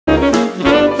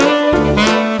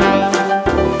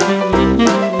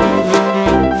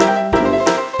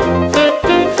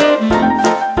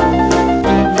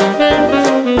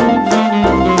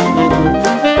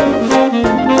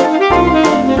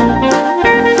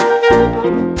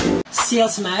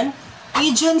Salesmen,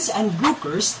 agents, and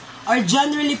brokers are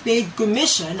generally paid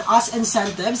commission as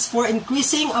incentives for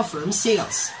increasing a firm's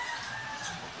sales.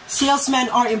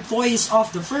 Salesmen are employees of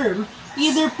the firm,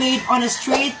 either paid on a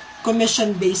straight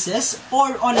commission basis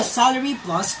or on a salary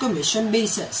plus commission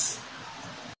basis.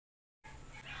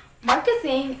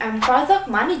 Marketing and product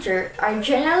manager are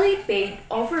generally paid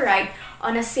override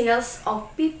on the sales of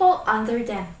people under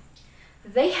them.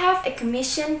 They have a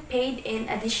commission paid in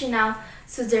additional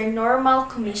to their normal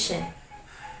commission.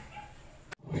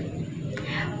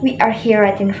 We are here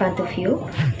right in front of you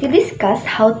to discuss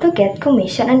how to get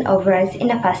commission and overrides in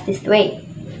the fastest way.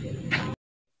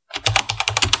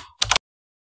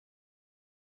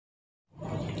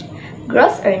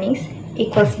 Gross earnings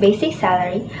equals basic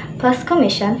salary plus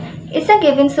commission is a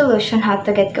given solution how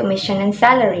to get commission and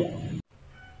salary.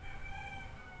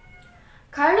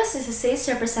 Carlos is a sales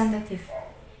representative.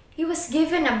 He was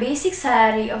given a basic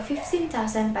salary of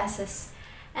 15,000 pesos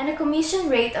and a commission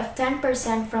rate of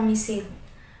 10% from his sale.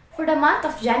 For the month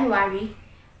of January,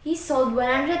 he sold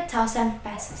 100,000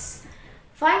 pesos.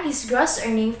 Find his gross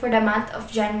earning for the month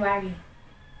of January.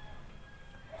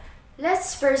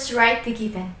 Let's first write the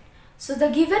given. So the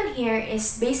given here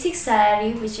is basic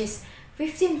salary, which is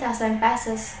 15,000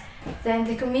 pesos, then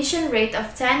the commission rate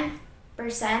of 10%,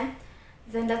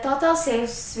 then the total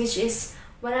sales, which is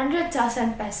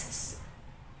 100,000 pesos.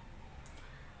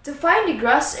 To find the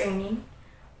gross earning,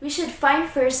 we should find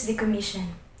first the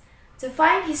commission. To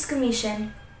find his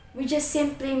commission, we just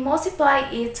simply multiply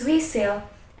it to his sale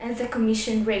and the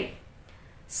commission rate.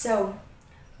 So,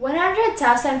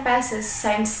 100,000 pesos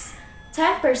times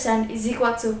 10% is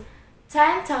equal to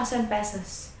 10,000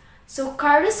 pesos. So,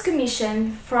 Carlos'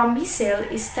 commission from his sale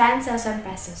is 10,000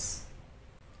 pesos.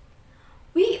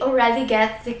 We already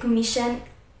get the commission,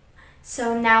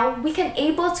 so now we can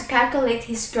able to calculate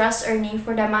his gross earning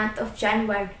for the month of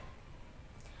January.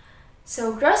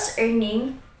 So, gross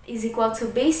earning is equal to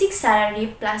basic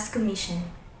salary plus commission.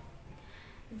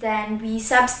 Then we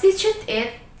substitute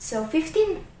it, so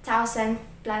 15,000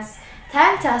 plus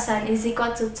 10,000 is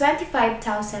equal to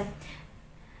 25,000.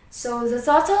 So the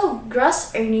total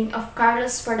gross earning of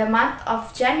Carlos for the month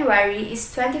of January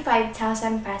is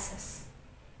 25,000 pesos.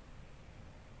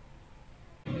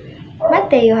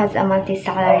 Mateo has a monthly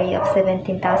salary of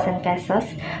 17,000 pesos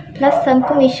plus some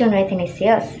commission rate in his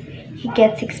sales. He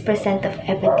gets 6% of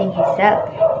everything he sells.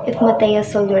 If Mateo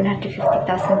sold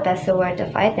 150,000 peso worth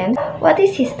of items, what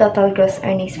is his total gross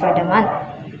earnings for the month?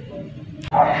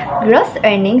 Gross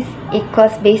earnings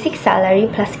equals basic salary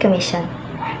plus commission.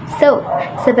 So,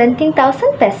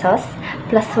 17,000 pesos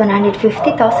plus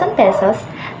 150,000 pesos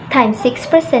times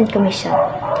 6% commission.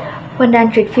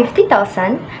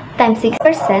 150,000 times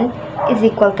 6% is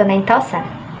equal to 9,000.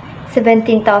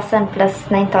 17,000 plus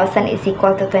 9,000 is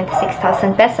equal to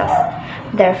 26,000 pesos.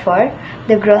 Therefore,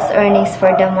 the gross earnings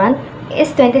for the month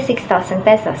is 26,000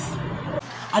 pesos.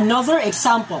 Another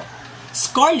example.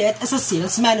 Scarlett is a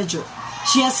sales manager.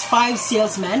 She has 5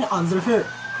 salesmen under her.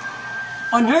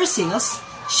 On her sales,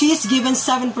 she is given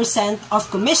 7% of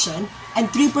commission and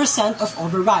 3% of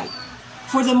override.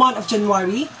 For the month of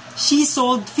January, she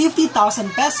sold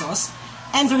 50,000 pesos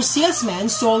and her salesmen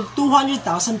sold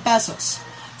 200,000 pesos.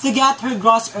 To get her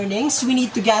gross earnings, we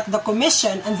need to get the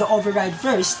commission and the override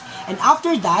first, and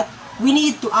after that, we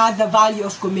need to add the value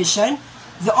of commission,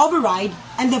 the override,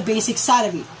 and the basic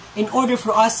salary in order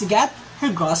for us to get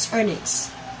her gross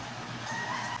earnings.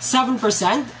 7%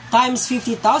 times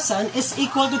 50,000 is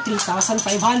equal to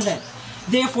 3,500.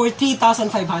 Therefore,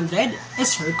 3,500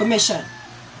 is her commission.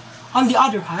 On the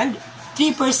other hand,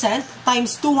 3%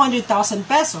 times 200,000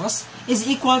 pesos is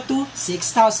equal to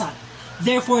 6,000.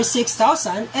 Therefore,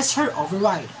 6,000 is her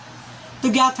override. To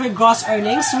get her gross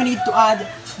earnings, we need to add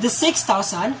the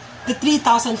 6,000, the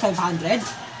 3,500,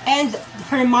 and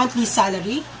her monthly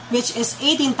salary, which is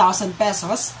 18,000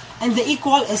 pesos, and the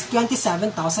equal is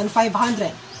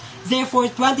 27,500. Therefore,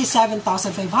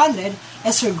 27,500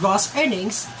 is her gross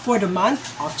earnings for the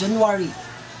month of January.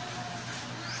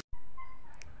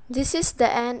 This is the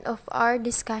end of our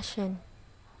discussion.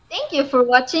 Thank you for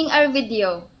watching our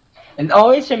video. And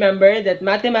always remember that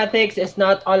mathematics is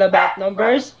not all about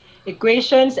numbers,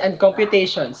 equations, and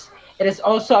computations. It is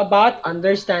also about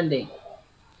understanding.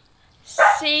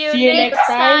 See you next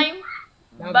time.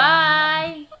 Bye-bye.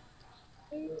 Bye.